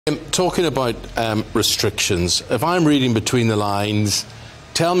Talking about restrictions, if I'm reading between the lines,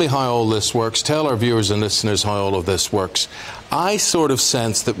 tell me how all this works, tell our viewers and listeners how all of this works. I sort of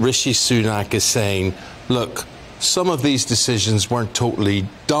sense that Rishi Sunak is saying, look, some of these decisions weren't totally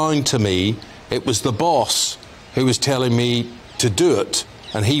down to me. It was the boss who was telling me to do it,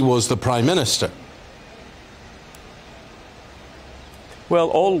 and he was the Prime Minister. Well,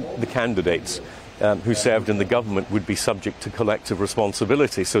 all the candidates who served in the government would be subject to collective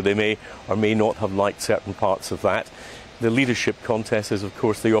responsibility, so they may or may not have liked certain parts of that. The leadership contest is, of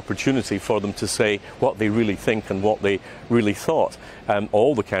course, the opportunity for them to say what they really think and what they really thought.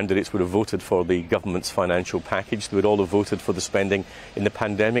 All the candidates would have voted for the government's financial package. They would all have voted for the spending in the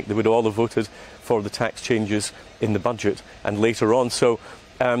pandemic. They would all have voted for the tax changes in the budget and later on. So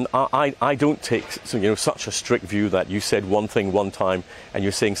I don't take such a strict view that you said one thing one time and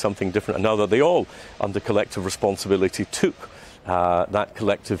you're saying something different another. They all, under collective responsibility, took that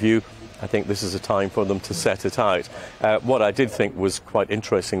collective view. I think this is a time for them to set it out. What I did think was quite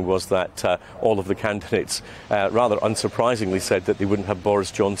interesting was that all of the candidates, rather unsurprisingly, said that they wouldn't have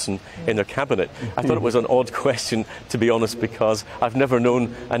Boris Johnson in their cabinet. I thought it was an odd question, to be honest, because I've never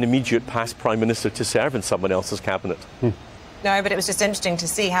known an immediate past Prime Minister to serve in someone else's cabinet. No, but it was just interesting to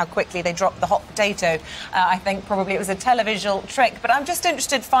see how quickly they dropped the hot potato. I think probably it was a televisual trick. But I'm just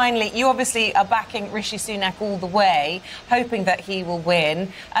interested, finally, you obviously are backing Rishi Sunak all the way, hoping that he will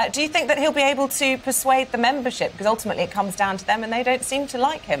win. Do you think that he'll be able to persuade the membership? Because ultimately it comes down to them and they don't seem to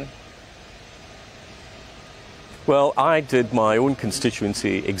like him. Well, I did my own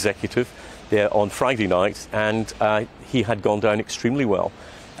constituency executive there on Friday night, and he had gone down extremely well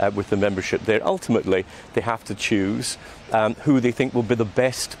with the membership there. Ultimately, they have to choose who they think will be the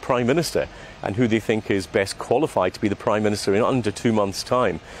best Prime Minister and who they think is best qualified to be the Prime Minister in under 2 months'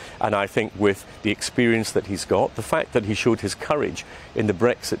 time. And I think with the experience that he's got, the fact that he showed his courage in the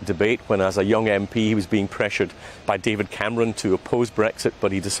Brexit debate when, as a young MP, he was being pressured by David Cameron to oppose Brexit,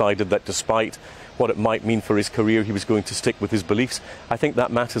 but he decided that despite what it might mean for his career, he was going to stick with his beliefs. I think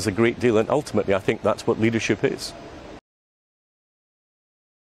that matters a great deal, and ultimately I think that's what leadership is.